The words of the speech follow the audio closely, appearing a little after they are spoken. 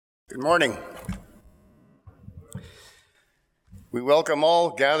Good morning. We welcome all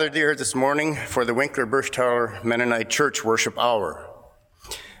gathered here this morning for the Winkler Birchtower Mennonite Church Worship Hour.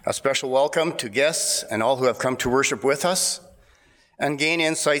 A special welcome to guests and all who have come to worship with us and gain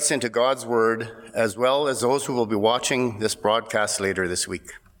insights into God's Word, as well as those who will be watching this broadcast later this week.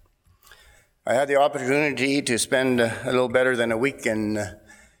 I had the opportunity to spend a little better than a week in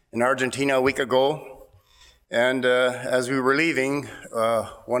Argentina a week ago. And as we were leaving,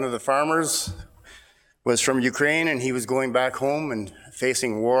 one of the farmers was from Ukraine, and he was going back home and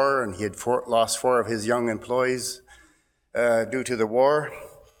facing war, and he had lost 4 of his young employees due to the war.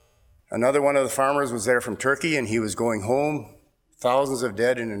 Another one of the farmers was there from Turkey, and he was going home, thousands of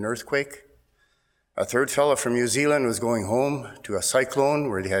dead in an earthquake. A third fellow from New Zealand was going home to a cyclone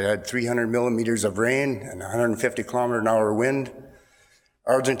where they had 300 millimeters of rain and 150 kilometer an hour wind.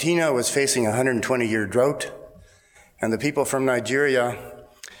 Argentina was facing a 120-year drought. And the people from Nigeria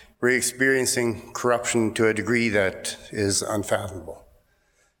were experiencing corruption to a degree that is unfathomable.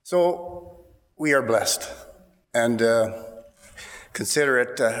 So we are blessed, and consider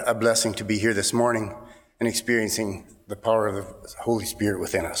it a blessing to be here this morning and experiencing the power of the Holy Spirit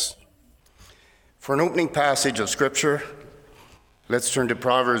within us. For an opening passage of Scripture, let's turn to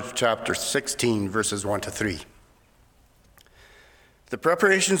Proverbs chapter 16, verses 1 to 3. The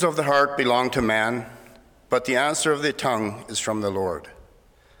preparations of the heart belong to man, but the answer of the tongue is from the Lord.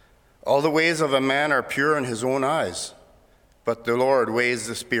 All the ways of a man are pure in his own eyes, but the Lord weighs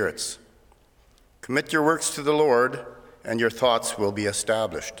the spirits. Commit your works to the Lord, and your thoughts will be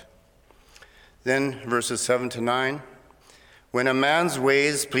established. Then, verses 7 to 9, when a man's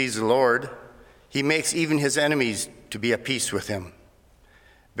ways please the Lord, he makes even his enemies to be at peace with him.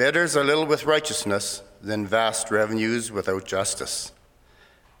 Better is a little with righteousness than vast revenues without justice.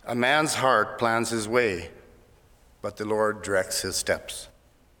 A man's heart plans his way, but the Lord directs his steps.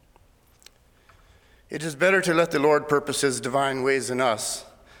 It is better to let the Lord purpose his divine ways in us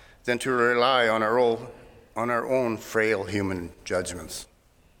than to rely on our own frail human judgments.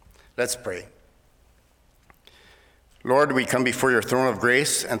 Let's pray. Lord, we come before your throne of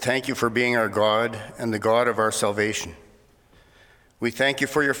grace and thank you for being our God and the God of our salvation. We thank you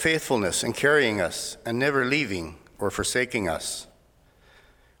for your faithfulness in carrying us and never leaving or forsaking us.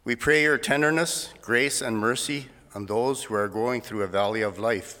 We pray your tenderness, grace, and mercy on those who are going through a valley of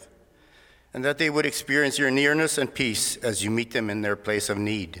life, and that they would experience your nearness and peace as you meet them in their place of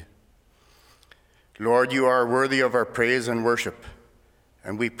need. Lord, you are worthy of our praise and worship,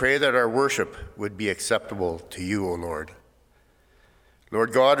 and we pray that our worship would be acceptable to you, O Lord.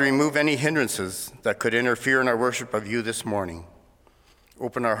 Lord God, remove any hindrances that could interfere in our worship of you this morning.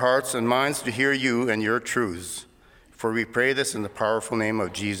 Open our hearts and minds to hear you and your truths, for we pray this in the powerful name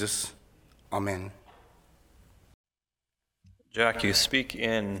of Jesus. Amen. Jack, you speak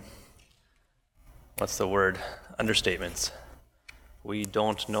in, understatements. We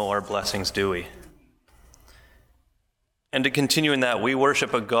don't know our blessings, do we? And to continue in that, we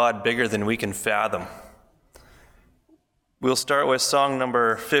worship a God bigger than we can fathom. We'll start with song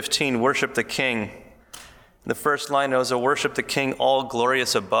number 15, Worship the King. The first line was, worship the King, all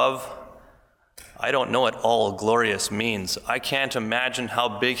glorious above. I don't know what all glorious means. I can't imagine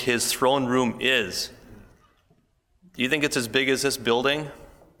how big his throne room is. Do you think it's as big as this building?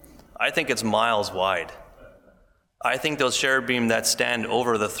 I think it's miles wide. I think those cherubim that stand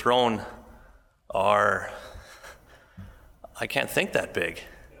over the throne are, I can't think that big.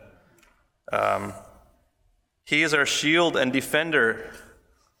 He is our shield and defender.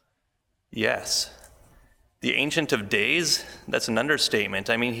 Yes. The Ancient of Days, that's an understatement.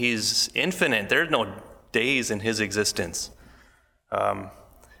 I mean, he's infinite. There's no days in his existence.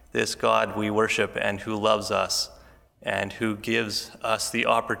 This God we worship and who loves us and who gives us the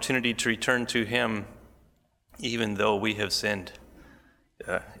opportunity to return to him even though we have sinned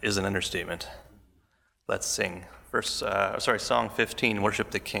is an understatement. Let's sing. Song 15, Worship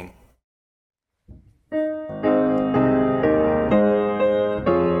the King.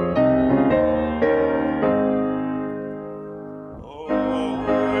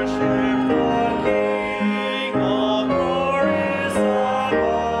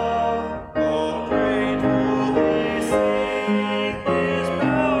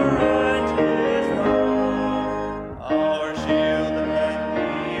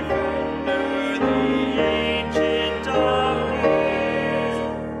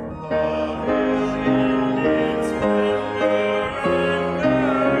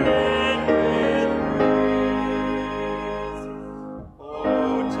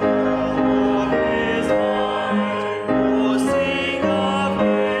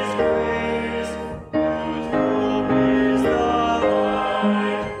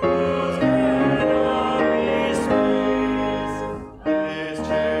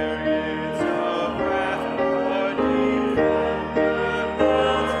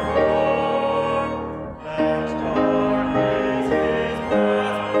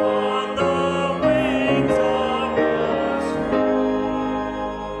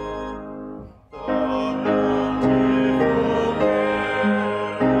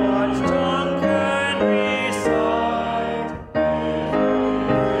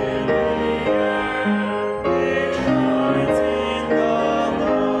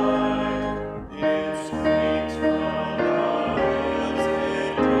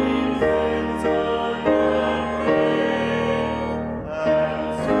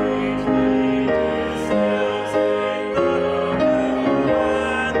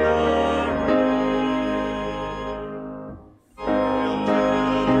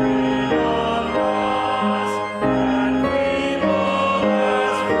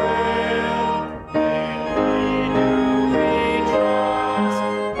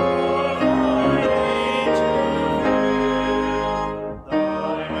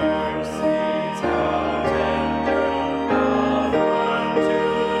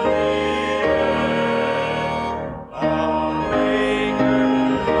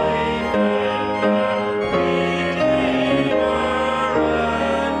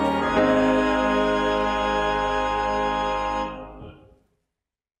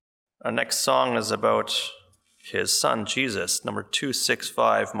 Our next song is about his son, Jesus, number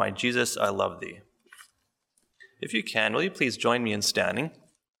 265, My Jesus, I Love Thee. If you can, will you please join me in standing?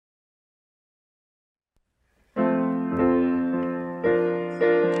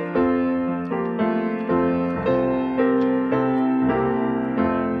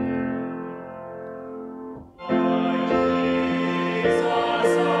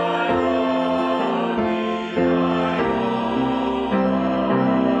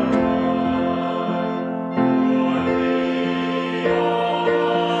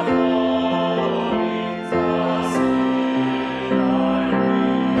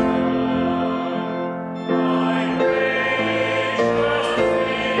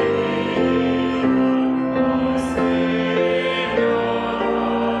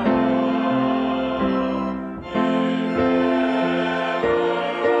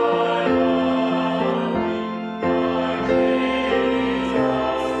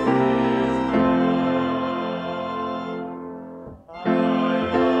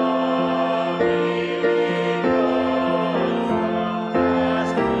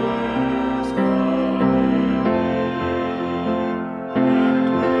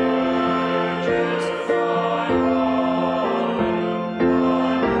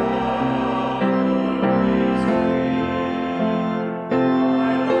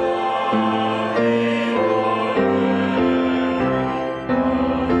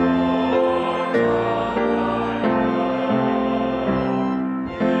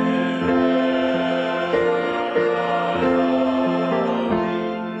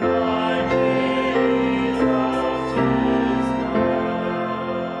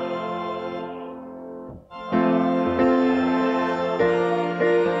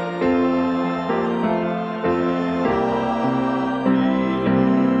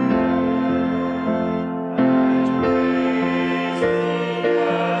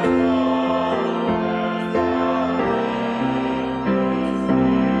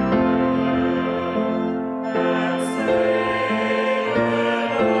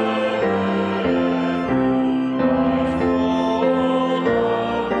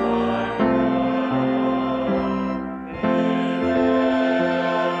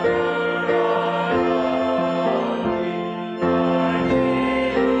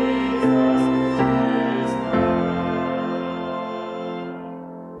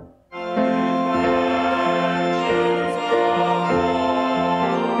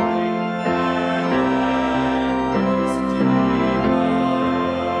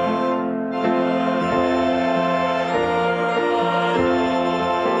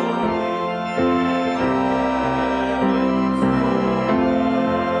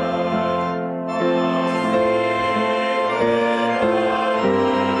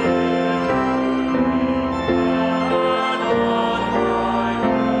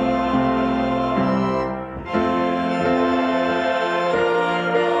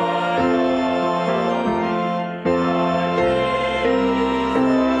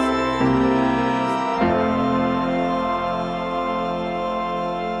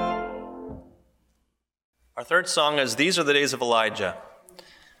 Our third song is These Are the Days of Elijah.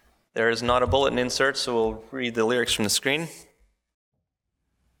 There is not a bulletin insert, so we'll read the lyrics from the screen.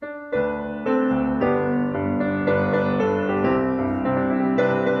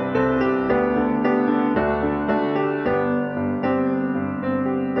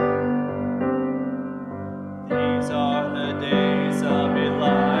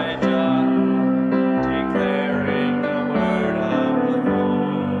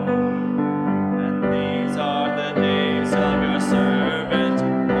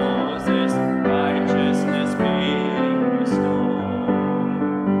 Servant Moses, righteousness being restored.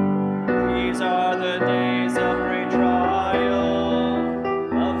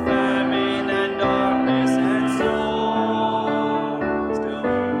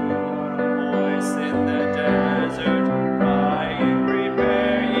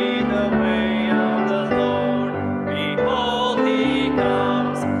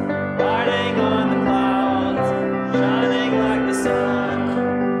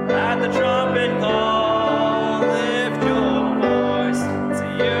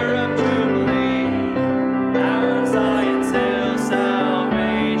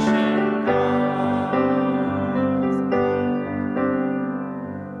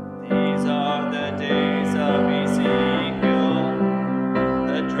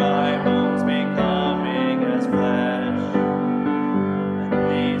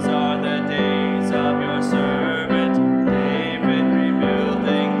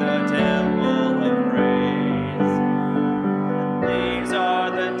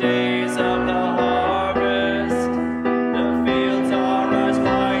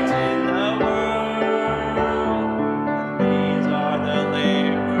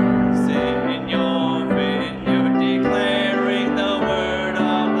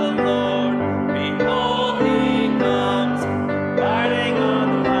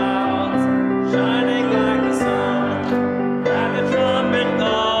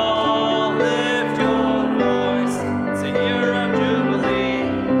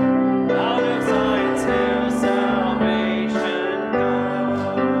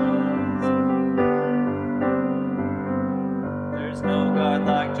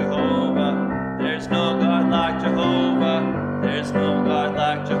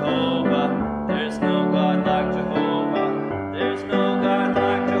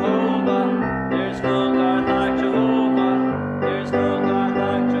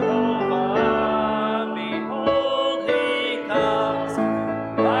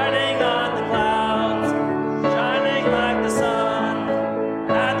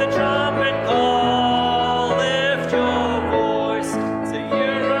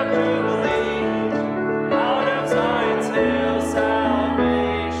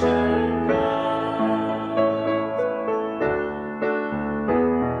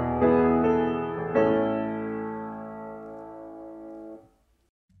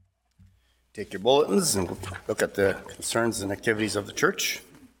 Take your bulletins and look at the concerns and activities of the church.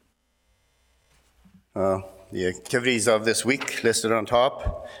 The activities of this week listed on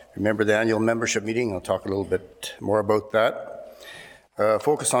top. Remember the annual membership meeting. I'll talk a little bit more about that.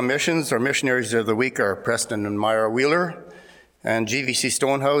 Focus on missions. Our missionaries of the week are Preston and Myra Wheeler and GVC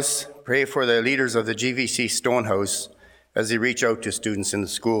Stonehouse. Pray for the leaders of the GVC Stonehouse as they reach out to students in the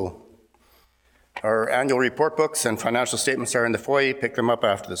school. Our annual report books and financial statements are in the foyer. Pick them up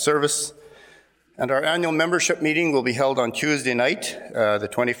after the service. And our annual membership meeting will be held on Tuesday night, the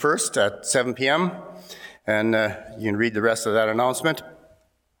 21st at 7 p.m. And you can read the rest of that announcement.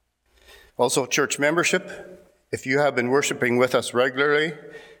 Also, church membership. If you have been worshiping with us regularly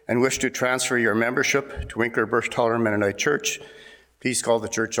and wish to transfer your membership to Winkler Burschtaller Mennonite Church, please call the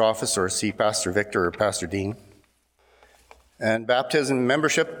church office or see Pastor Victor or Pastor Dean. And baptism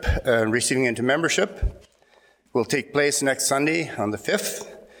membership and receiving into membership will take place next Sunday on the 5th.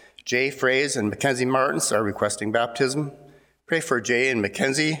 Jay Fraze and Mackenzie Martins are requesting baptism. Pray for Jay and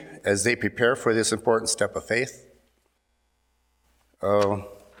Mackenzie as they prepare for this important step of faith.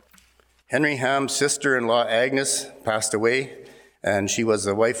 Henry Ham's sister-in-law Agnes passed away, and she was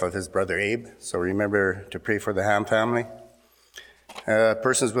the wife of his brother Abe, so remember to pray for the Ham family.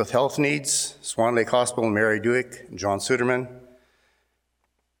 Persons with health needs, Swan Lake Hospital, Mary Duick, John Suderman.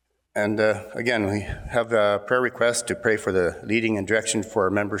 And again, we have a prayer request to pray for the leading and direction for our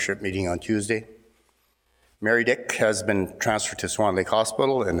membership meeting on Tuesday. Mary Dick has been transferred to Swan Lake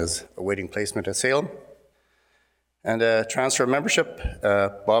Hospital and is awaiting placement at Salem. And transfer of membership,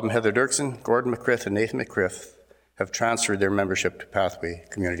 Bob and Heather Dirksen, Gordon McCriff, and Nathan McCriff have transferred their membership to Pathway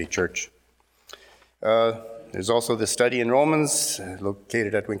Community Church. There's also the study in Romans,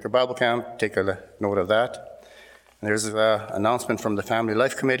 located at Winkler Bible Camp. Take a note of that. And there's an announcement from the Family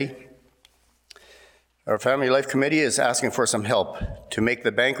Life Committee. Our Family Life Committee is asking for some help. To make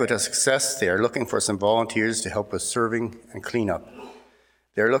the banquet a success, they are looking for some volunteers to help with serving and cleanup.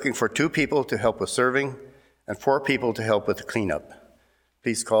 They're looking for 2 people to help with serving and 4 people to help with the cleanup.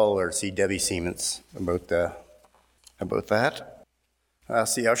 Please call or see Debbie Siemens about that. I'll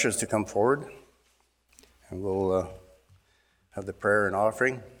ask the ushers to come forward, and we'll have the prayer and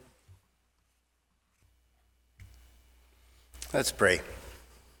offering. Let's pray.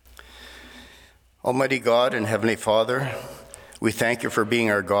 Almighty God and Heavenly Father, we thank you for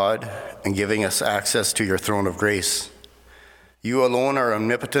being our God and giving us access to your throne of grace. You alone are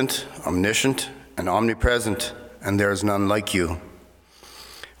omnipotent, omniscient, and omnipresent, and there is none like you.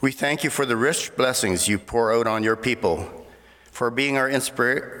 We thank you for the rich blessings you pour out on your people, for being our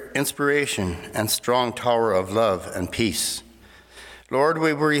inspiration and strong tower of love and peace. Lord,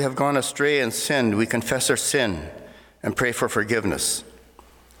 where we have gone astray and sinned, we confess our sin and pray for forgiveness.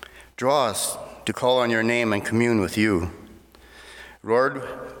 Draw us to call on your name and commune with you. Lord,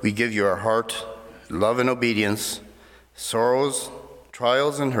 we give you our heart, love and obedience, sorrows,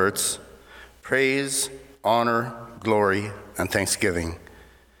 trials and hurts, praise, honor, glory, and thanksgiving.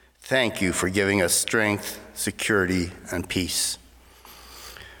 Thank you for giving us strength, security, and peace.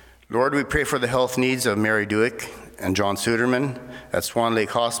 Lord, we pray for the health needs of Mary Duick and John Suderman at Swan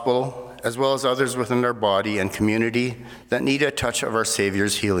Lake Hospital, as well as others within our body and community that need a touch of our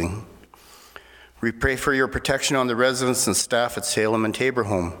Savior's healing. We pray for your protection on the residents and staff at Salem and Tabor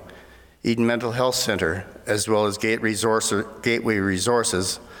Home, Eden Mental Health Center, as well as Gateway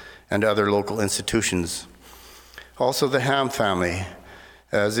Resources and other local institutions. Also the Ham family,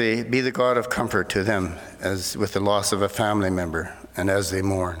 as they be the God of comfort to them as with the loss of a family member and as they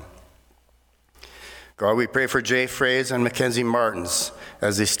mourn. God, we pray for Jay Fraze and Mackenzie Martins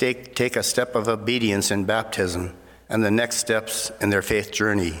as they take a step of obedience in baptism and the next steps in their faith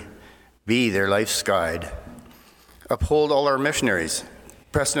journey. Be their life's guide. Uphold all our missionaries,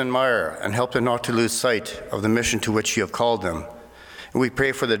 Preston and Meyer, and help them not to lose sight of the mission to which you have called them. And we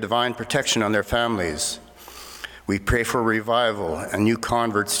pray for the divine protection on their families. We pray for revival and new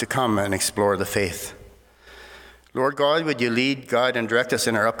converts to come and explore the faith. Lord God, would you lead, guide, and direct us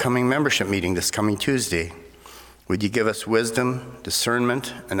in our upcoming membership meeting this coming Tuesday? Would you give us wisdom,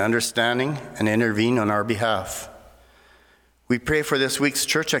 discernment, and understanding, and intervene on our behalf? We pray for this week's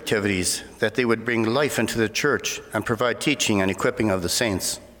church activities, that they would bring life into the church and provide teaching and equipping of the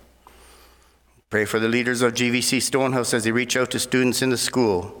saints. Pray for the leaders of GVC Stonehouse as they reach out to students in the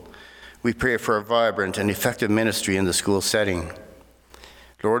school. We pray for a vibrant and effective ministry in the school setting.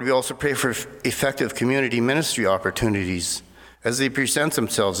 Lord, we also pray for effective community ministry opportunities as they present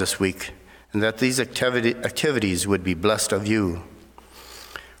themselves this week, and that these activities would be blessed of you.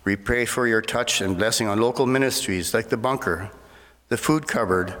 We pray for your touch and blessing on local ministries like the Bunker, the Food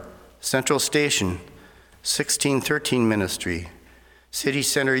Cupboard, Central Station, 1613 Ministry, City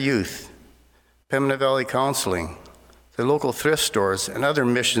Center Youth, Pembina Valley Counseling, the local thrift stores, and other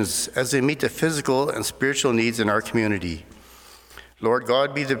missions as they meet the physical and spiritual needs in our community. Lord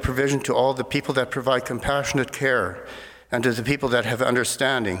God, be the provision to all the people that provide compassionate care and to the people that have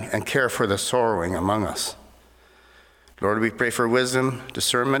understanding and care for the sorrowing among us. Lord, we pray for wisdom,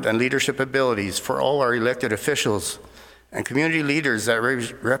 discernment, and leadership abilities for all our elected officials and community leaders that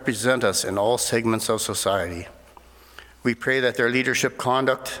represent us in all segments of society. We pray that their leadership,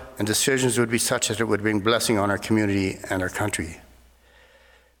 conduct, and decisions would be such that it would bring blessing on our community and our country.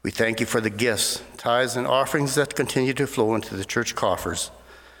 We thank you for the gifts, tithes, and offerings that continue to flow into the church coffers.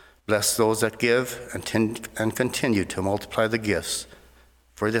 Bless those that give and continue to multiply the gifts.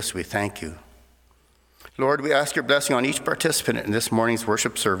 For this we thank you. Lord, we ask your blessing on each participant in this morning's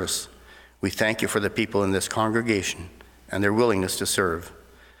worship service. We thank you for the people in this congregation and their willingness to serve.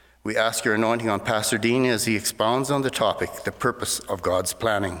 We ask your anointing on Pastor Dean as he expounds on the topic, the purpose of God's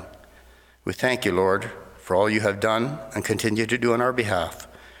planning. We thank you, Lord, for all you have done and continue to do on our behalf.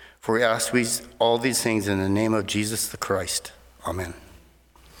 For we ask all these things in the name of Jesus the Christ. Amen.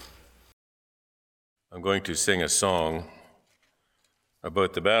 I'm going to sing a song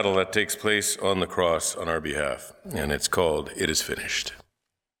about the battle that takes place on the cross on our behalf, and it's called "It Is Finished."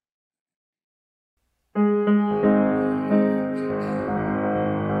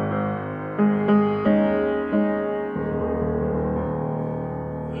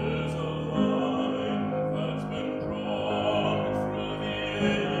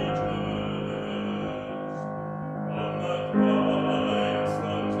 On that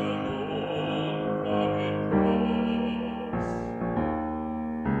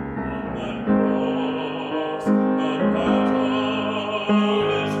cross, the battle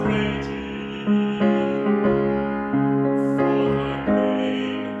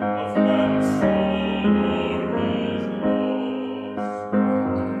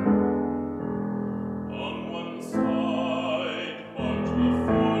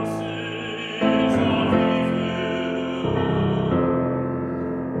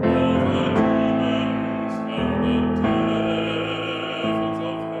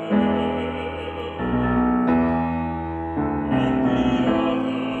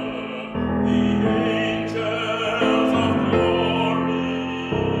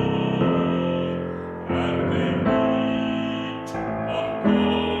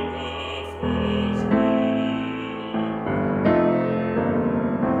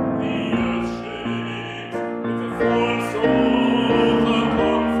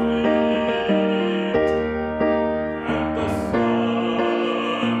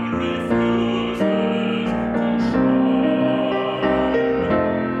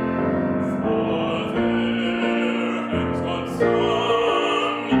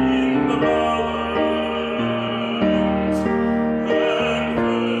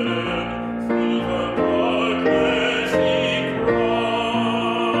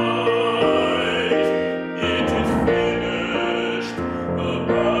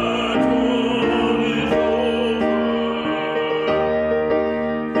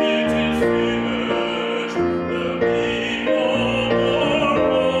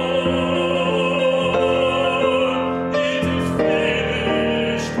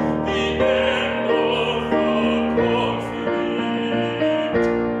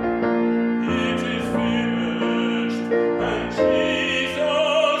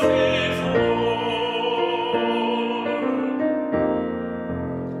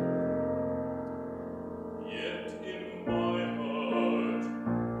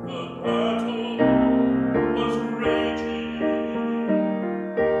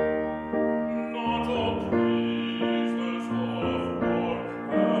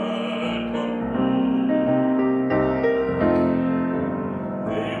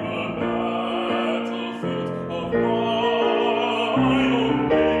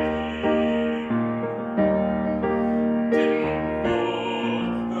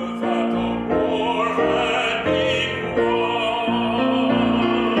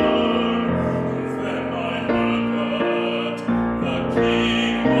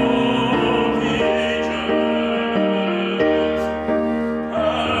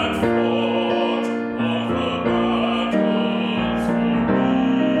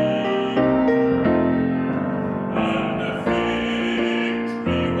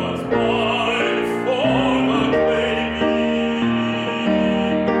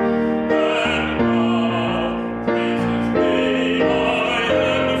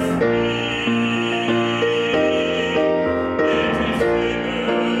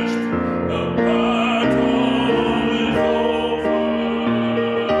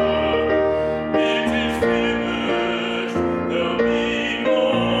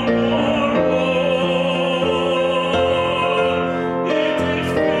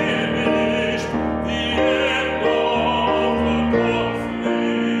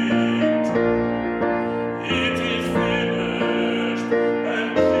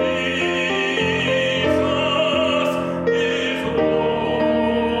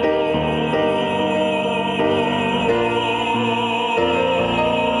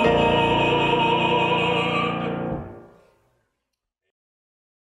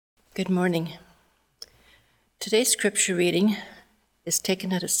Good morning. Today's scripture reading is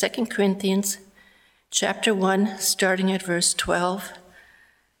taken out of 2 Corinthians chapter 1, starting at verse 12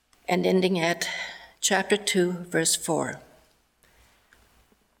 and ending at chapter 2, verse 4.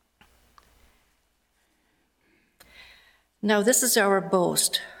 Now this is our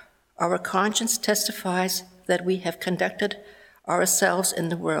boast. Our conscience testifies that we have conducted ourselves in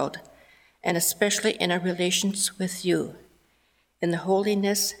the world, and especially in our relations with you, in the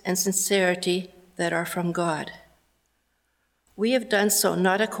holiness and sincerity that are from God. We have done so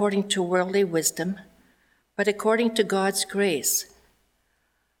not according to worldly wisdom, but according to God's grace.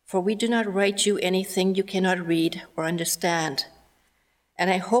 For we do not write you anything you cannot read or understand. And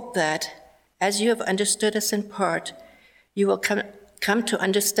I hope that, as you have understood us in part, you will come to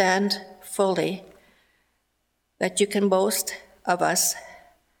understand fully that you can boast of us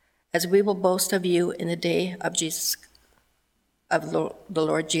as we will boast of you in the day of the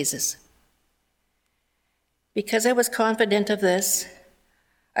Lord Jesus. Because I was confident of this,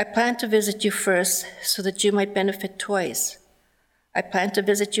 I planned to visit you first so that you might benefit twice. I planned to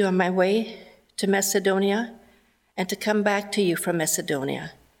visit you on my way to Macedonia and to come back to you from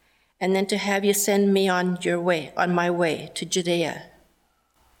Macedonia, and then to have you send me on my way to Judea.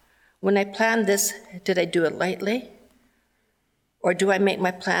 When I planned this, did I do it lightly? Or do I make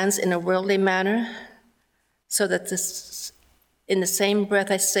my plans in a worldly manner, so that in the same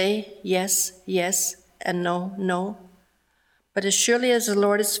breath I say, yes, yes, and no, no? But as surely as the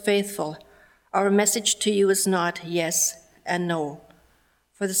Lord is faithful, our message to you is not yes and no.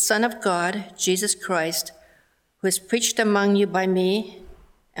 For the Son of God, Jesus Christ, who is preached among you by me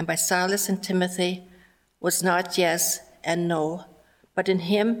and by Silas and Timothy, was not yes and no, but in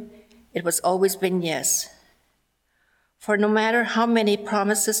him it was always been yes. For no matter how many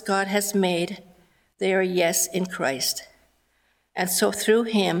promises God has made, they are yes in Christ. And so through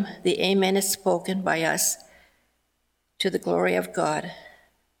him the Amen is spoken by us to the glory of God.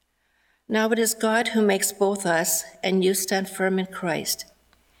 Now it is God who makes both us and you stand firm in Christ.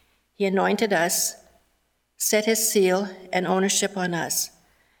 He anointed us, set his seal and ownership on us,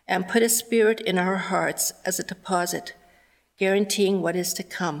 and put his Spirit in our hearts as a deposit, guaranteeing what is to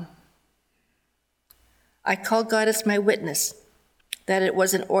come. I call God as my witness that it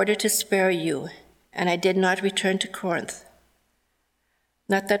was in order to spare you, and I did not return to Corinth.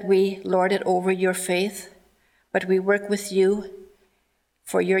 Not that we lord it over your faith, but we work with you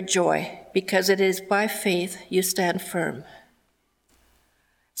for your joy, because it is by faith you stand firm.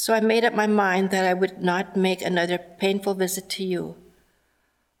 So I made up my mind that I would not make another painful visit to you.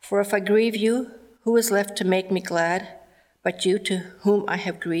 For if I grieve you, who is left to make me glad, but you to whom I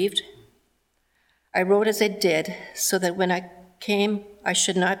have grieved? I wrote as I did, so that when I came, I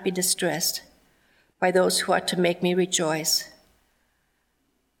should not be distressed by those who ought to make me rejoice.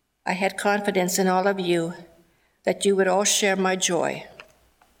 I had confidence in all of you that you would all share my joy.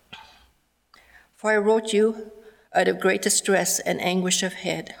 For I wrote you out of great distress and anguish of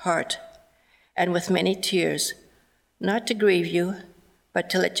heart, and with many tears, not to grieve you, but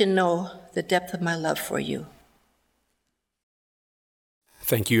to let you know the depth of my love for you.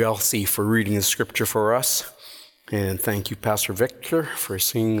 Thank you, Elsie, for reading the scripture for us. And thank you, Pastor Victor, for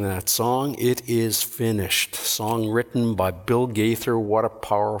singing that song, It Is Finished. Song written by Bill Gaither. What a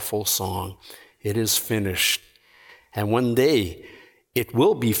powerful song. It is finished. And one day, it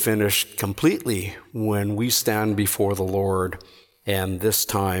will be finished completely when we stand before the Lord, and this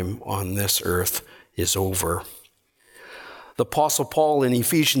time on this earth is over. The Apostle Paul in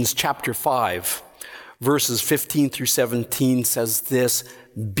Ephesians chapter 5, verses 15 through 17 says this,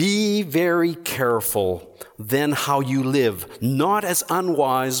 Be very careful then how you live, not as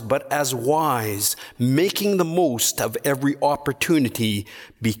unwise, but as wise, making the most of every opportunity,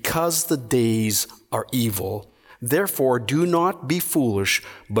 because the days are evil. Therefore, do not be foolish,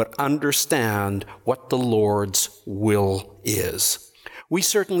 but understand what the Lord's will is. We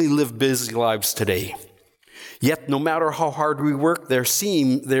certainly live busy lives today. Yet, no matter how hard we work,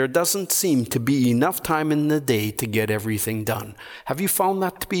 there doesn't seem to be enough time in the day to get everything done. Have you found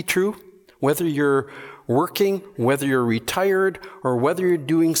that to be true? Whether you're working, whether you're retired, or whether you're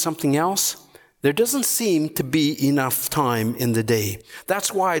doing something else, there doesn't seem to be enough time in the day.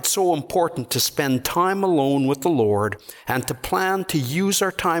 That's why it's so important to spend time alone with the Lord and to plan to use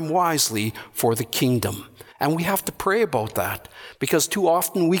our time wisely for the kingdom. And we have to pray about that, because too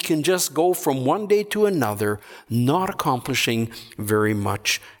often we can just go from one day to another, not accomplishing very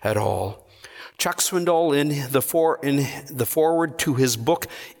much at all. Chuck Swindoll, in the foreword to his book,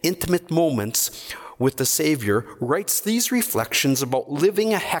 Intimate Moments, with the Savior, writes these reflections about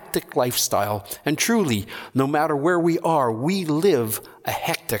living a hectic lifestyle. And truly, no matter where we are, we live a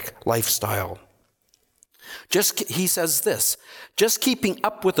hectic lifestyle. He says this, just keeping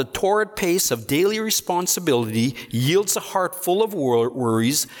up with the torrid pace of daily responsibility yields a heart full of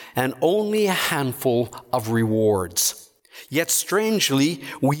worries and only a handful of rewards. Yet strangely,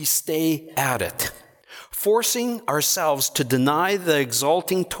 we stay at it, forcing ourselves to deny the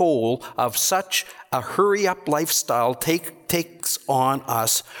exalting toll of such a hurry-up lifestyle takes on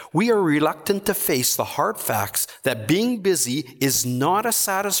us. We are reluctant to face the hard facts that being busy is not a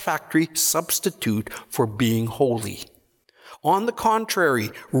satisfactory substitute for being holy. On the contrary,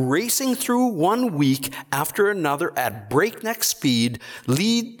 racing through one week after another at breakneck speed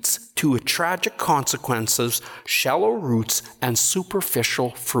leads to tragic consequences, shallow roots, and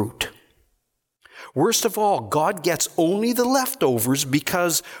superficial fruit. Worst of all, God gets only the leftovers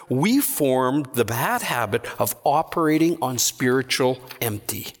because we formed the bad habit of operating on spiritual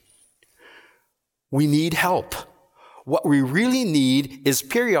empty. We need help. What we really need is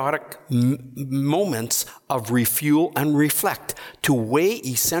periodic moments of refuel and reflect to weigh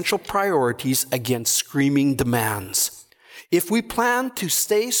essential priorities against screaming demands. If we plan to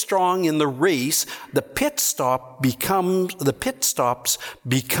stay strong in the race, the pit stops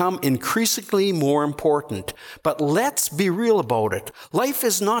become increasingly more important. But let's be real about it. Life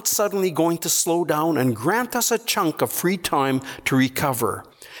is not suddenly going to slow down and grant us a chunk of free time to recover.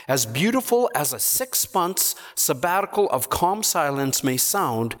 As beautiful as a 6 months sabbatical of calm silence may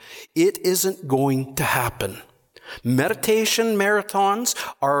sound, it isn't going to happen. Meditation marathons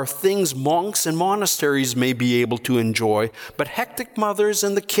are things monks and monasteries may be able to enjoy, but hectic mothers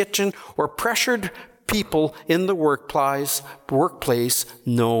in the kitchen or pressured people in the workplace,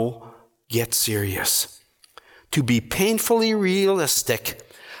 no, get serious. To be painfully realistic,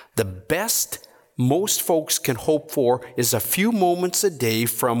 the best most folks can hope for is a few moments a day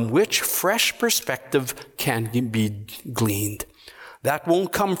from which fresh perspective can be gleaned. That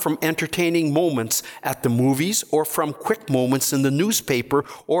won't come from entertaining moments at the movies or from quick moments in the newspaper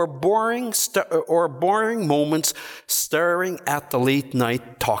or boring moments staring at the late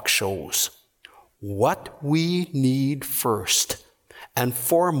night talk shows. What we need first and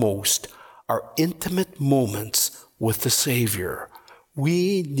foremost are intimate moments with the Savior.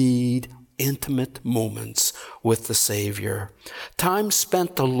 We need intimate moments with the Savior. Time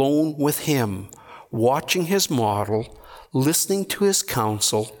spent alone with Him, watching His model, listening to His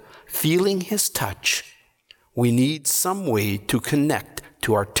counsel, feeling His touch. We need some way to connect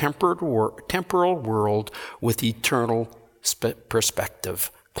to our temporal world with eternal perspective.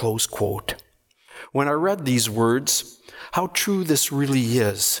 Close quote. When I read these words, how true this really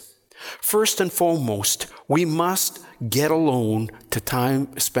is. First and foremost, we must get alone to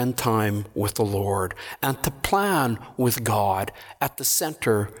spend time with the Lord and to plan with God at the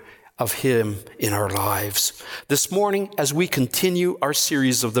center of Him in our lives. This morning, as we continue our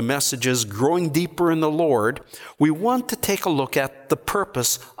series of the messages, Growing Deeper in the Lord, we want to take a look at the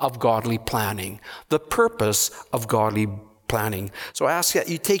purpose of godly planning. The purpose of godly planning. So I ask that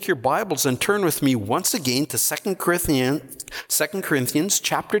you take your Bibles and turn with me once again to 2 Corinthians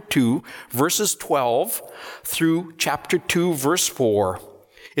chapter 2, verses 12 through chapter 2, verse 4.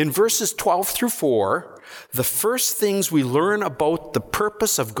 In verses 12 through 4, the first things we learn about the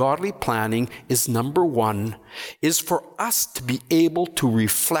purpose of godly planning is, number one, is for us to be able to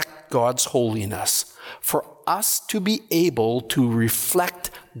reflect God's holiness. For us to be able to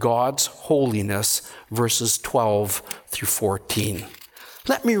reflect God's holiness, verses 12 through 14.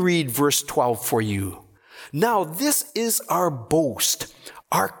 Let me read verse 12 for you. Now this is our boast.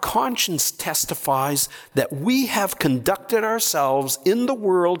 Our conscience testifies that we have conducted ourselves in the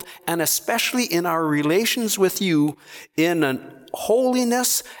world and especially in our relations with you in an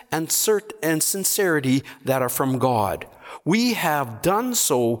holiness and sincerity that are from God. We have done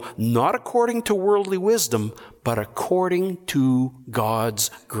so not according to worldly wisdom, but according to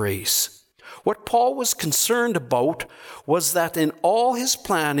God's grace. What Paul was concerned about was that in all his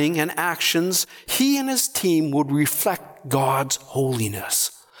planning and actions, he and his team would reflect God's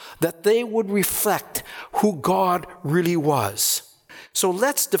holiness, that they would reflect who God really was. So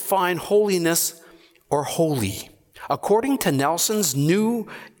let's define holiness or holy. According to Nelson's New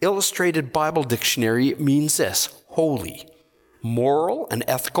Illustrated Bible Dictionary, it means this: holy, moral and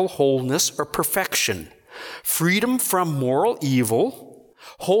ethical wholeness or perfection, freedom from moral evil.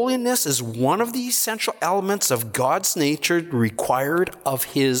 Holiness is one of the essential elements of God's nature required of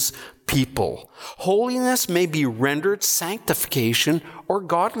His people. Holiness may be rendered sanctification or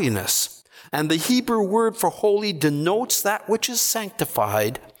godliness. And the Hebrew word for holy denotes that which is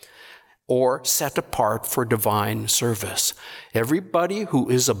sanctified or set apart for divine service. Everybody who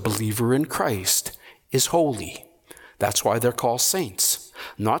is a believer in Christ is holy. That's why they're called saints.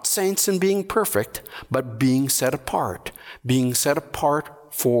 Not saints in being perfect, but being set apart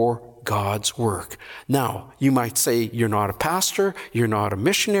for God's work. Now, you might say you're not a pastor, you're not a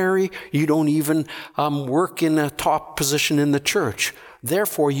missionary, you don't even work in a top position in the church.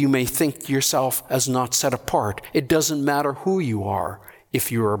 Therefore, you may think yourself as not set apart. It doesn't matter who you are. If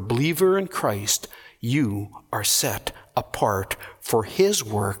you're a believer in Christ, you are set apart for His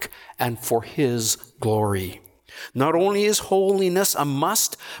work and for His glory. Not only is holiness a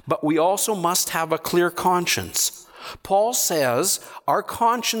must, but we also must have a clear conscience. Paul says our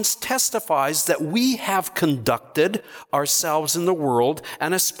conscience testifies that we have conducted ourselves in the world,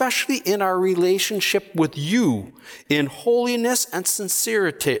 and especially in our relationship with you, in holiness and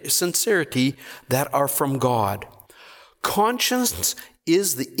sincerity that are from God. Conscience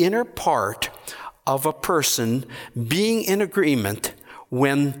is the inner part of a person being in agreement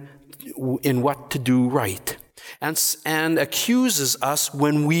in what to do right, and accuses us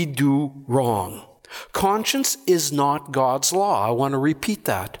when we do wrong. Conscience is not God's law. I want to repeat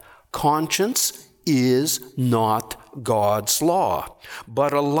that. Conscience is not God's law,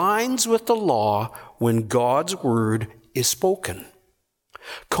 but aligns with the law when God's word is spoken.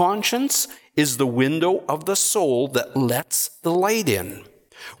 Conscience is the window of the soul that lets the light in.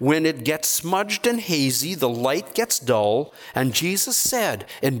 When it gets smudged and hazy, the light gets dull, and Jesus said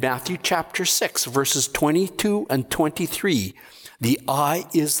in Matthew chapter 6, verses 22 and 23, "The eye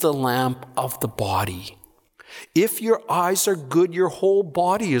is the lamp of the body. If your eyes are good, your whole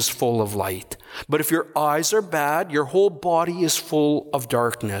body is full of light. But if your eyes are bad, your whole body is full of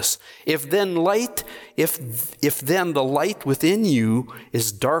darkness. If then the light within you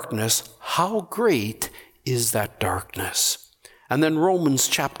is darkness, how great is that darkness?" And then Romans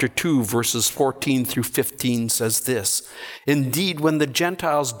chapter 2, verses 14 through 15 says this, "Indeed, when the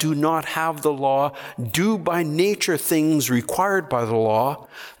Gentiles do not have the law, do by nature things required by the law,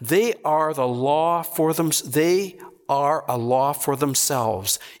 they are a law for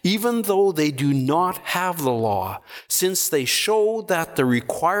themselves, even though they do not have the law, since they show that the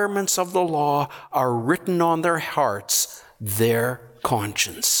requirements of the law are written on their hearts, their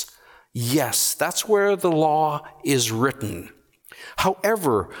conscience." Yes, that's where the law is written.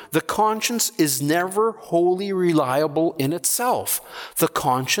 However, the conscience is never wholly reliable in itself. The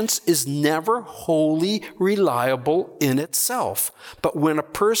conscience is never wholly reliable in itself. But when a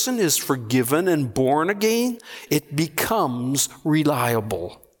person is forgiven and born again, it becomes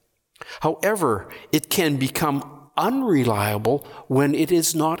reliable. However, it can become unreliable when it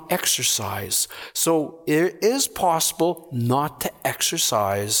is not exercised. So it is possible not to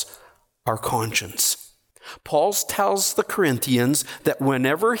exercise our conscience. Paul tells the Corinthians that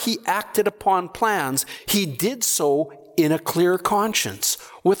whenever he acted upon plans, he did so in a clear conscience.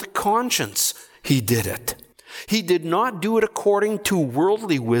 With a conscience, he did it. He did not do it according to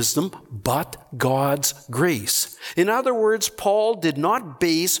worldly wisdom, but God's grace. In other words, Paul did not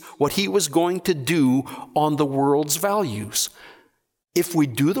base what he was going to do on the world's values. If we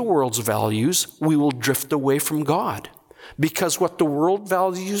do the world's values, we will drift away from God. Because what the world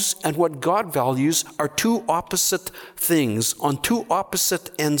values and what God values are two opposite things on two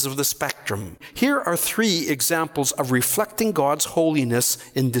opposite ends of the spectrum. Here are 3 examples of reflecting God's holiness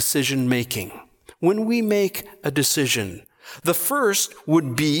in decision making. When we make a decision, the first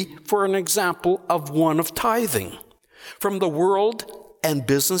would be, for an example, of one of tithing. From the world and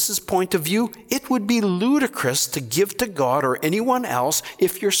business's point of view, it would be ludicrous to give to God or anyone else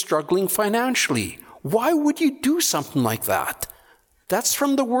if you're struggling financially. Why would you do something like that? That's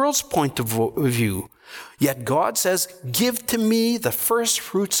from the world's point of view. Yet God says, "Give to me the first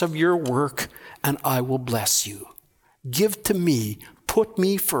fruits of your work, and I will bless you." Give to me, put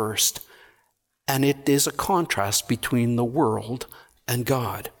me first. And it is a contrast between the world and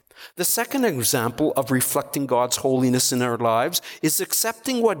God. The second example of reflecting God's holiness in our lives is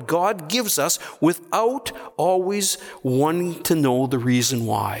accepting what God gives us without always wanting to know the reason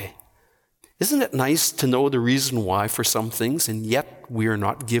why. Isn't it nice to know the reason why for some things, and yet we are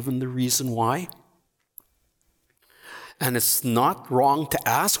not given the reason why? And it's not wrong to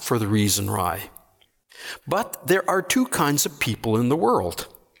ask for the reason why. But there are 2 kinds of people in the world.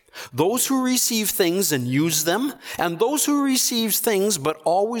 Those who receive things and use them, and those who receive things but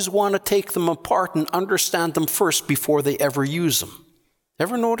always want to take them apart and understand them first before they ever use them.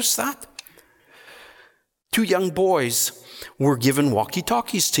 Ever notice that? 2 young boys were given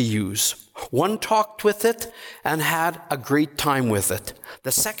walkie-talkies to use. One talked with it and had a great time with it.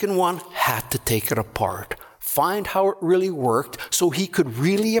 The second one had to take it apart find how it really worked so he could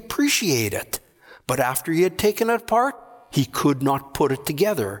really appreciate it. But after he had taken it apart, he could not put it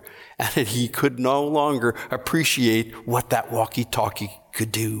together, and he could no longer appreciate what that walkie-talkie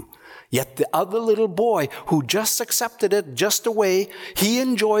could do. Yet the other little boy who just accepted it just away, he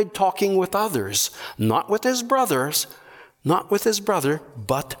enjoyed talking with others, not with his brother,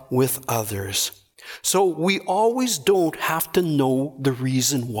 but with others. So we always don't have to know the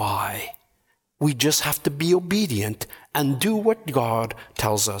reason why. We just have to be obedient and do what God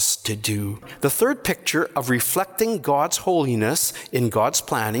tells us to do. The third picture of reflecting God's holiness in God's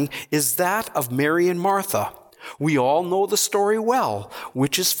planning is that of Mary and Martha. We all know the story well,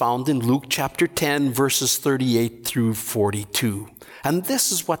 which is found in Luke chapter 10, verses 38 through 42. And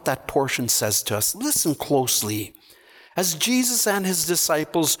this is what that portion says to us. Listen closely. As Jesus and his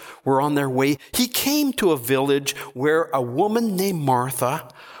disciples were on their way, he came to a village where a woman named Martha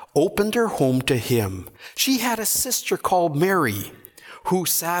opened her home to him. She had a sister called Mary, who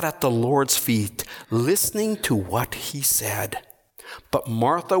sat at the Lord's feet, listening to what he said. But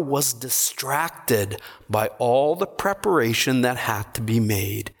Martha was distracted by all the preparation that had to be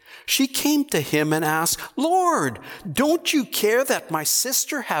made. She came to him and asked, "Lord, don't you care that my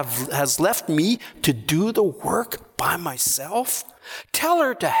sister has left me to do the work by myself? Tell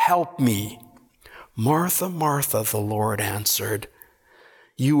her to help me." "Martha, Martha," the Lord answered,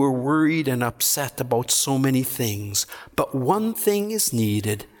 "you are worried and upset about so many things, but one thing is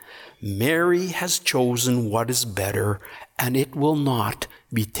needed. Mary has chosen what is better, and it will not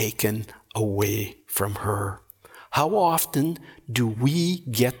be taken away from her." How often do we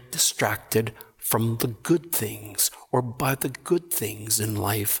get distracted from the good things or by the good things in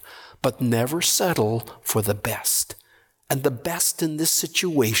life, but never settle for the best? And the best in this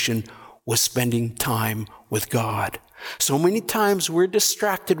situation was spending time with God. So many times we're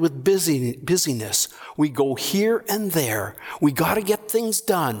distracted with busyness. We go here and there. We got to get things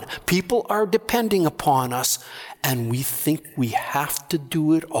done. People are depending upon us, and we think we have to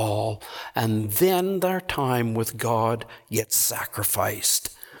do it all. And then our time with God gets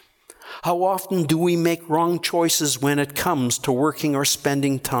sacrificed. How often do we make wrong choices when it comes to working or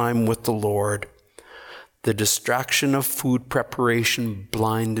spending time with the Lord? The distraction of food preparation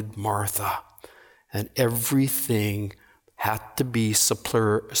blinded Martha, and everything had to be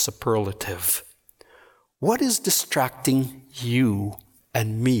superlative. What is distracting you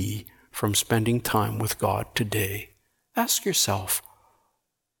and me from spending time with God today? Ask yourself,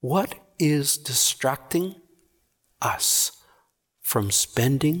 what is distracting us from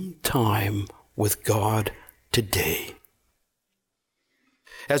spending time with God today?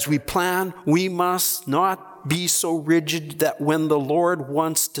 As we plan, we must not be so rigid that when the Lord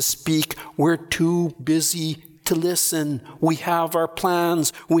wants to speak, we're too busy to listen. We have our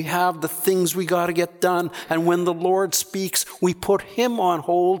plans. We have the things we got to get done. And when the Lord speaks, we put him on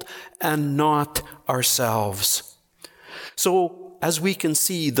hold and not ourselves. So, as we can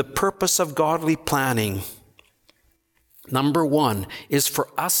see, the purpose of godly planning, number one, is for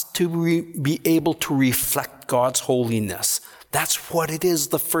us to be able to reflect God's holiness. That's what it is,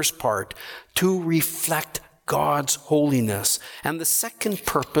 the first part, to reflect God's holiness. And the second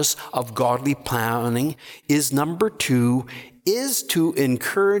purpose of godly planning is number two, is to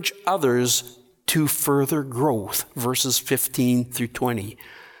encourage others to further growth. Verses 15 through 20.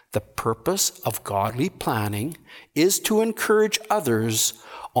 The purpose of godly planning is to encourage others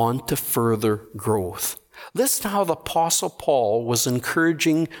on to further growth. Listen how the Apostle Paul was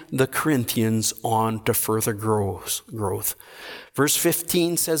encouraging the Corinthians on to further growth. Verse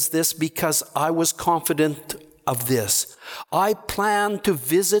 15 says this, "Because I was confident of this, I planned to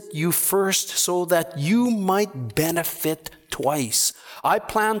visit you first so that you might benefit twice. I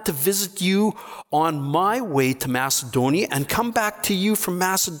planned to visit you on my way to Macedonia and come back to you from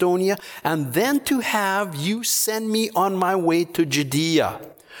Macedonia, and then to have you send me on my way to Judea.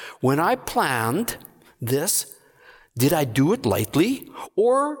 When I planned this, did I do it lightly?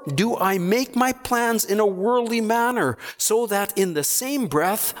 Or do I make my plans in a worldly manner so that in the same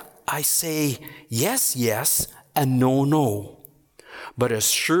breath I say, yes, yes, and no, no? But as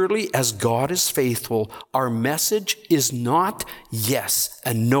surely as God is faithful, our message is not yes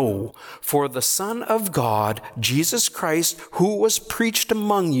and no. For the Son of God, Jesus Christ, who was preached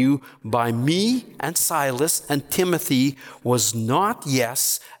among you by me and Silas and Timothy, was not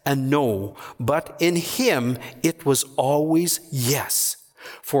yes and no, but in him it was always yes.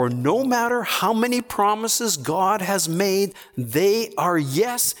 For no matter how many promises God has made, they are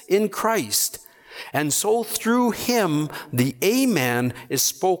yes in Christ. And so through him, the Amen is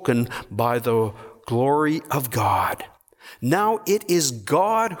spoken by the glory of God. Now it is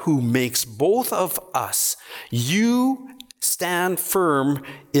God who makes both of us. You stand firm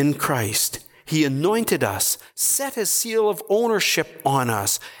in Christ. He anointed us, set his seal of ownership on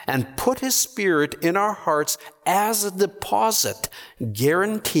us, and put his Spirit in our hearts as a deposit,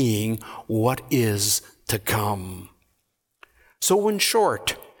 guaranteeing what is to come. So in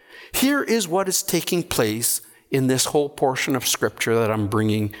short, here is what is taking place in this whole portion of Scripture that I'm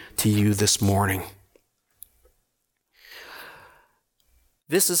bringing to you this morning.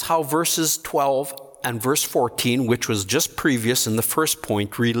 This is how verses 12 and verse 14, which was just previous in the first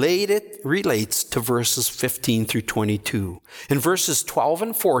point, relates to verses 15 through 22. In verses 12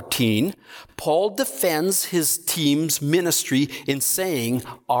 and 14, Paul defends his team's ministry in saying,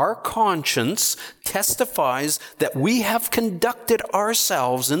 our conscience testifies that we have conducted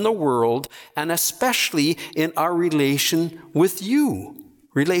ourselves in the world, and especially in our relations with you,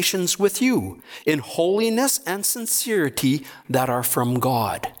 in holiness and sincerity that are from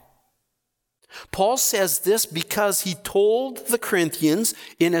God. Paul says this because he told the Corinthians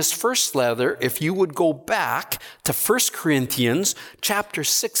in his first letter, if you would go back to 1 Corinthians chapter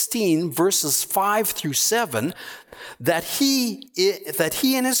 16, verses 5 through 7, that he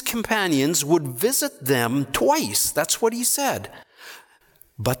and his companions would visit them twice. That's what he said.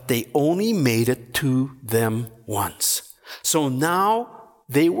 But they only made it to them once. So now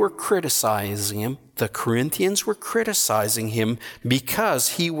they were criticizing him. The Corinthians were criticizing him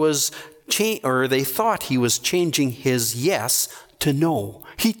because he was they thought he was changing his yes to no.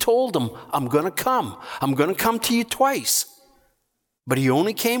 He told them, I'm going to come. I'm going to come to you twice. But he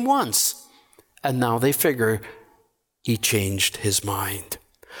only came once. And now they figure he changed his mind.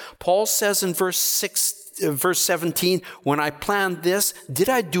 Paul says in verse 17, when I planned this, did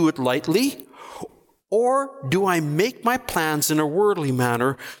I do it lightly? Or do I make my plans in a worldly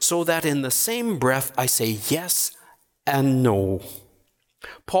manner so that in the same breath I say yes and no?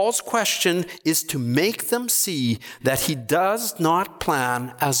 Paul's question is to make them see that he does not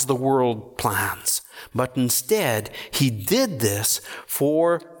plan as the world plans, but instead he did this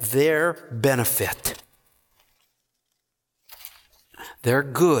for their benefit. Their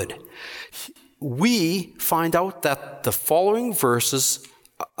good. We find out that the following verses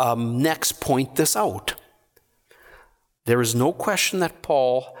next point this out. There is no question that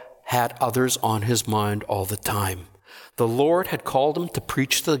Paul had others on his mind all the time. The Lord had called him to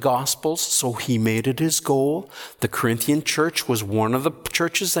preach the Gospels, so he made it his goal. The Corinthian church was one of the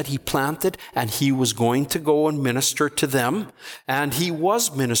churches that he planted, and he was going to go and minister to them, and he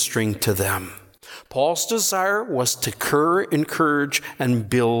was ministering to them. Paul's desire was to encourage and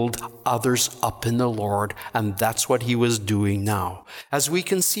build others up in the Lord, and that's what he was doing now. As we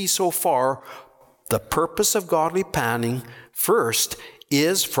can see so far, the purpose of godly planning, first,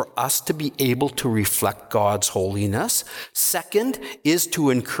 is for us to be able to reflect God's holiness. Second is to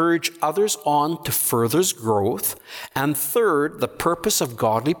encourage others on to further growth. And third, the purpose of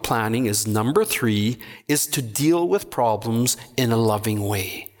godly planning is number 3, is to deal with problems in a loving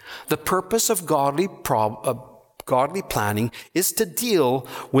way. The purpose of godly planning is to deal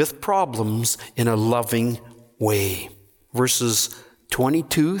with problems in a loving way. Verses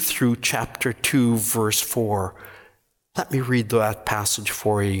 22 through chapter 2, verse 4. Let me read that passage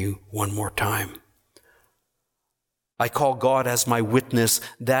for you one more time. I call God as my witness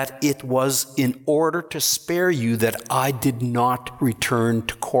that it was in order to spare you that I did not return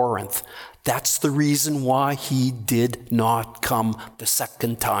to Corinth. That's the reason why he did not come the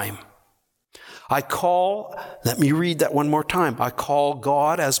second time. Let me read that one more time. I call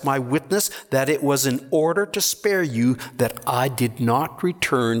God as my witness that it was in order to spare you that I did not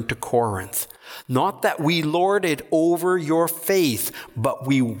return to Corinth. Not that we lord it over your faith, but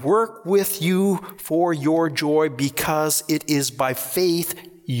we work with you for your joy because it is by faith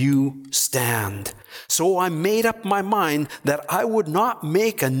you stand. So I made up my mind that I would not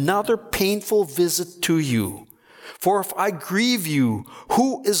make another painful visit to you. For if I grieve you,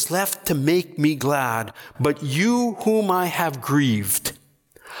 who is left to make me glad, but you whom I have grieved?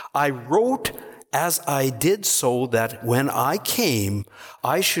 I wrote as I did so that when I came,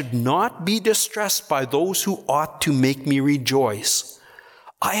 I should not be distressed by those who ought to make me rejoice.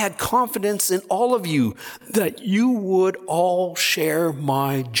 I had confidence in all of you that you would all share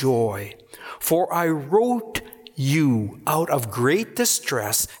my joy. For I wrote you out of great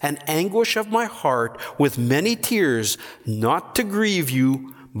distress and anguish of my heart with many tears, not to grieve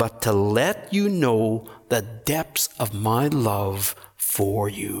you, but to let you know the depths of my love for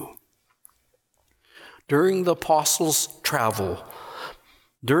you. During the apostles' travel,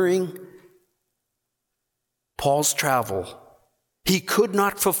 during Paul's travel, He could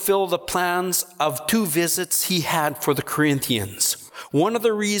not fulfill the plans of 2 visits he had for the Corinthians. One of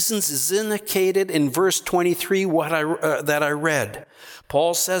the reasons is indicated in verse 23 that I read.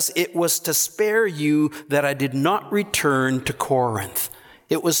 Paul says, "It was to spare you that I did not return to Corinth."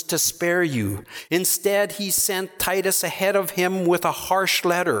 It was to spare you. Instead, he sent Titus ahead of him with a harsh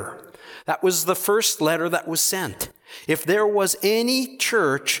letter. That was the first letter that was sent. If there was any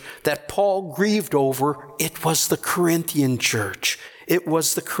church that Paul grieved over, it was the Corinthian church. It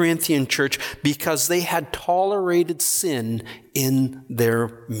was the Corinthian church because they had tolerated sin in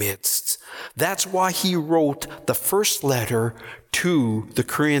their midst. That's why he wrote the first letter to the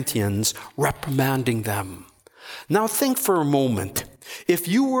Corinthians, reprimanding them. Now think for a moment. If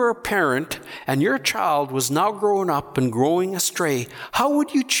you were a parent and your child was now growing up and growing astray, how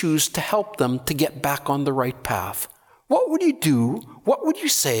would you choose to help them to get back on the right path? What would you do? What would you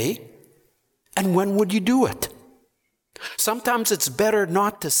say? And when would you do it? Sometimes it's better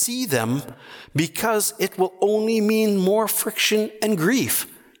not to see them because it will only mean more friction and grief.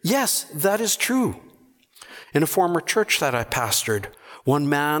 Yes, that is true. In a former church that I pastored, one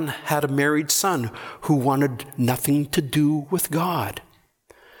man had a married son who wanted nothing to do with God.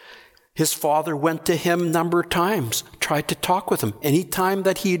 His father went to him a number of times, tried to talk with him. Any time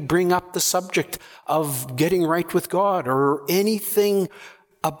that he'd bring up the subject of getting right with God or anything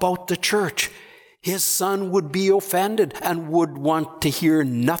about the church, his son would be offended and would want to hear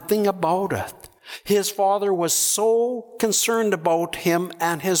nothing about it. His father was so concerned about him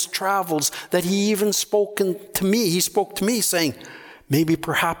and his travels that he even spoke to me saying, "Maybe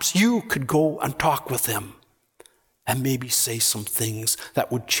perhaps you could go and talk with him and maybe say some things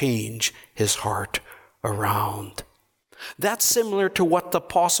that would change his heart around." That's similar to what the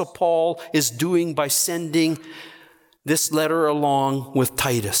Apostle Paul is doing by sending this letter along with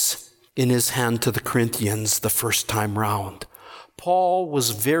Titus in his hand to the Corinthians the first time round. Paul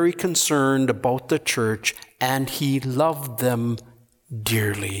was very concerned about the church and he loved them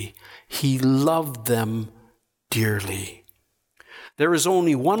dearly. He loved them dearly. There is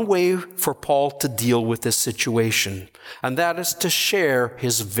only one way for Paul to deal with this situation, and that is to share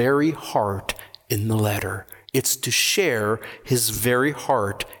his very heart in the letter. It's to share his very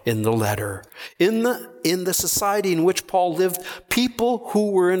heart in the letter. In the society in which Paul lived, people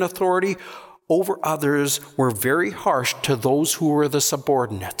who were in authority over others were very harsh to those who were the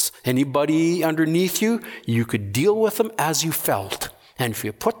subordinates. Anybody underneath you, you could deal with them as you felt. And if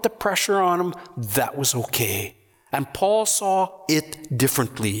you put the pressure on them, that was okay. And Paul saw it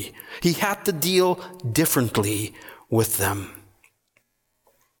differently. He had to deal differently with them.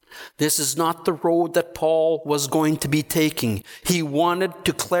 This is not the road that Paul was going to be taking. He wanted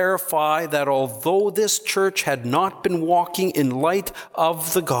to clarify that although this church had not been walking in light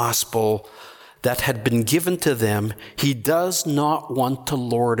of the gospel that had been given to them, he does not want to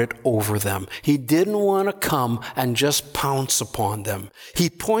lord it over them. He didn't want to come and just pounce upon them. He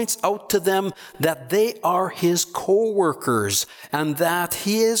points out to them that they are his co-workers and that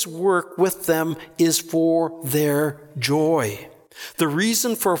his work with them is for their joy. The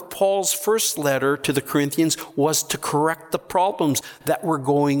reason for Paul's first letter to the Corinthians was to correct the problems that were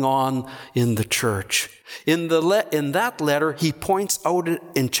going on in the church. In that letter, he points out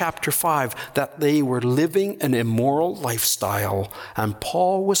in chapter 5 that they were living an immoral lifestyle, and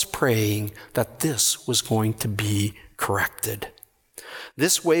Paul was praying that this was going to be corrected.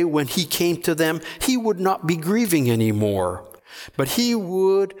 This way, when he came to them, he would not be grieving anymore, but he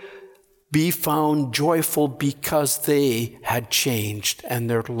would be found joyful because they had changed and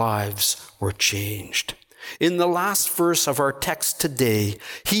their lives were changed. In the last verse of our text today,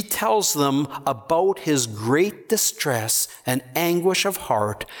 he tells them about his great distress and anguish of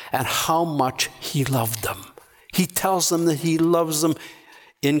heart and how much he loved them. He tells them that he loves them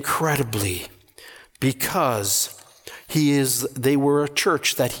incredibly because they were a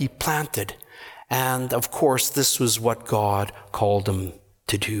church that he planted. And of course, this was what God called him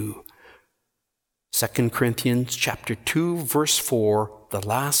to do. 2 Corinthians chapter 2, verse 4, the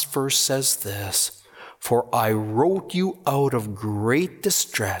last verse says this, "For I wrote you out of great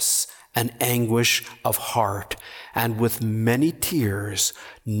distress and anguish of heart, and with many tears,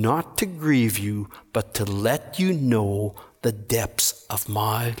 not to grieve you, but to let you know the depths of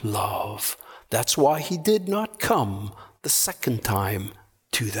my love." That's why he did not come the second time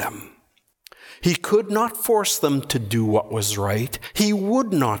to them. He could not force them to do what was right. He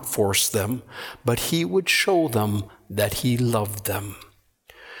would not force them, but he would show them that he loved them.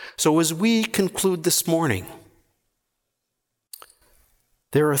 So as we conclude this morning,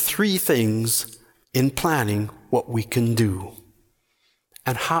 there are 3 things in planning what we can do.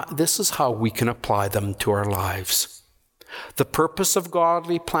 And this is how we can apply them to our lives. The purpose of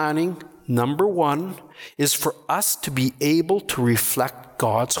godly planning, number one, is for us to be able to reflect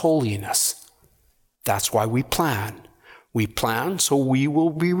God's holiness. That's why we plan. We plan so we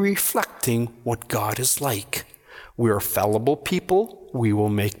will be reflecting what God is like. We are fallible people. We will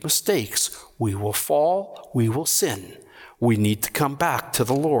make mistakes. We will fall. We will sin. We need to come back to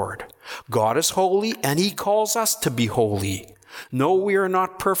the Lord. God is holy, and He calls us to be holy. No, we are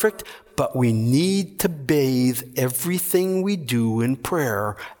not perfect, but we need to bathe everything we do in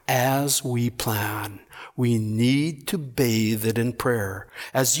prayer as we plan. We need to bathe it in prayer.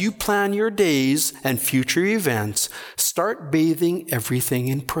 As you plan your days and future events, start bathing everything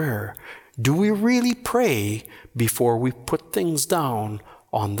in prayer. Do we really pray before we put things down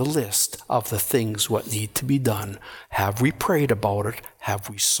on the list of the things what need to be done? Have we prayed about it? Have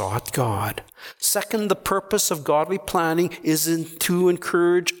we sought God? Second, the purpose of godly planning is to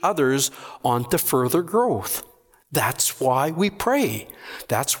encourage others on to further growth. That's why we pray.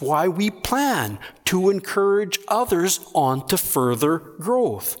 That's why we plan, to encourage others on to further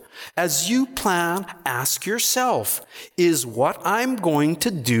growth. As you plan, ask yourself, is what I'm going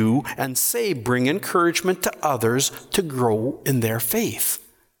to do and say bring encouragement to others to grow in their faith?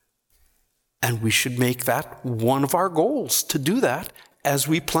 And we should make that one of our goals, to do that as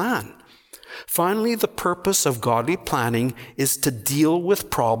we plan. Finally, the purpose of godly planning is to deal with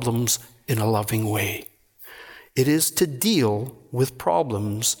problems in a loving way. It is to deal with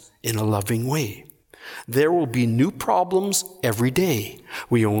problems in a loving way. There will be new problems every day.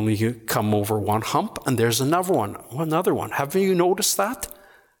 We only come over one hump and there's another one. Haven't you noticed that?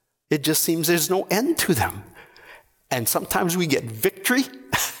 It just seems there's no end to them. And sometimes we get victory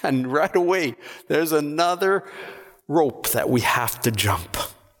and right away there's another rope that we have to jump.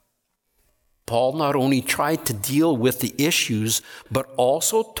 Paul not only tried to deal with the issues, but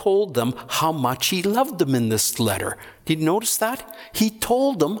also told them how much he loved them in this letter. Did you notice that? He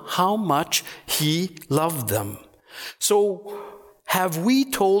told them how much he loved them. So, have we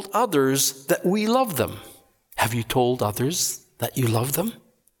told others that we love them? Have you told others that you love them?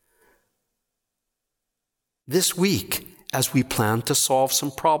 This week, as we plan to solve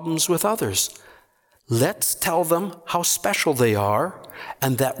some problems with others, let's tell them how special they are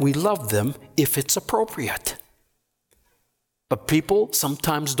and that we love them if it's appropriate. But people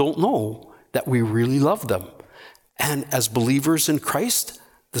sometimes don't know that we really love them. And as believers in Christ,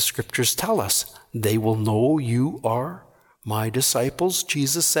 the scriptures tell us, they will know you are my disciples,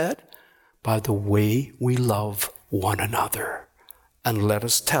 Jesus said, by the way we love one another. And let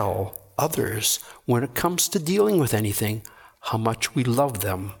us tell others, when it comes to dealing with anything, how much we love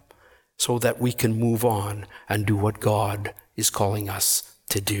them, so that we can move on and do what God is calling us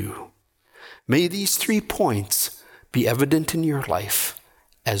to do. May these 3 points be evident in your life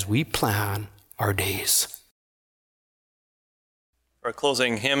as we plan our days. For our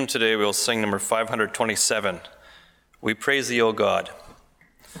closing hymn today, we'll sing number 527, We Praise Thee, O God.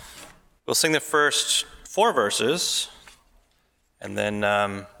 We'll sing the first 4 verses, and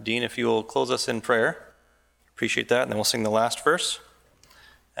then Dean, if you will close us in prayer, appreciate that, and then we'll sing the last verse.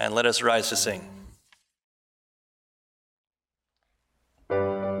 And let us rise to sing.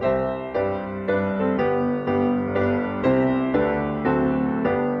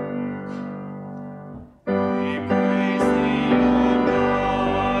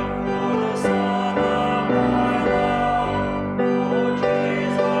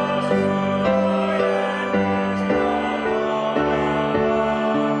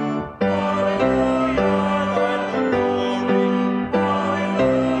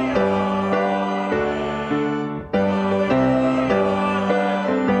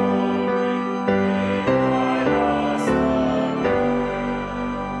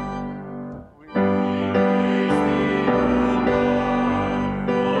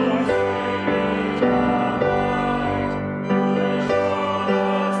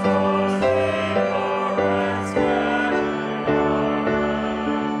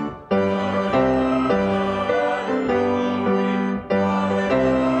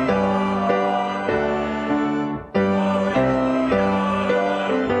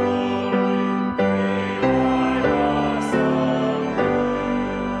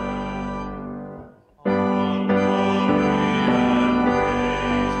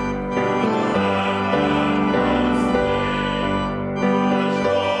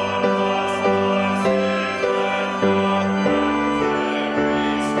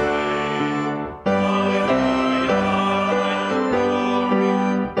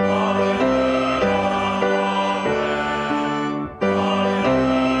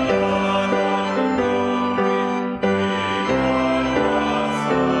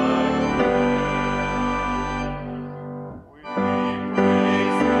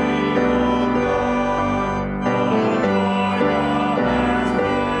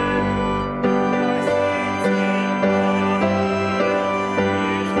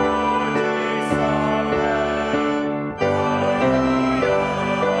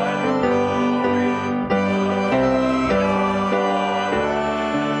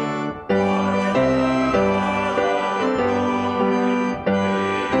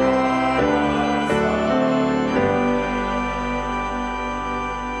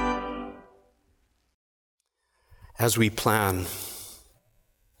 as we plan.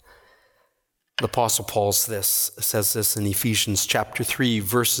 The Apostle Paul says this in Ephesians chapter 3,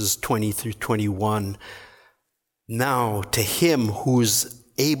 verses 20 through 21. Now to him who's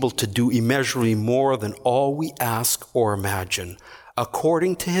able to do immeasurably more than all we ask or imagine,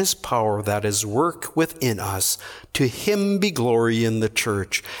 according to his power that is work within us, to him be glory in the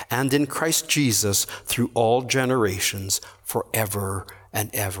church and in Christ Jesus through all generations, forever and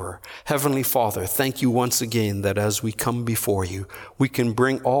ever. Heavenly Father, thank you once again that as we come before you, we can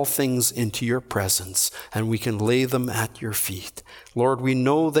bring all things into your presence and we can lay them at your feet. Lord, we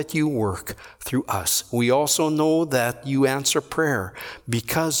know that you work through us. We also know that you answer prayer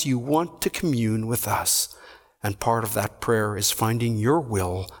because you want to commune with us. And part of that prayer is finding your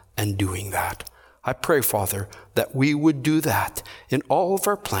will and doing that. I pray, Father, that we would do that in all of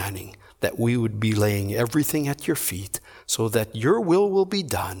our planning, that we would be laying everything at your feet so that your will be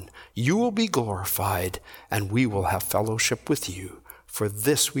done, you will be glorified, and we will have fellowship with you. For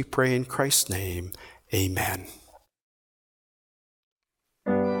this we pray in Christ's name. Amen.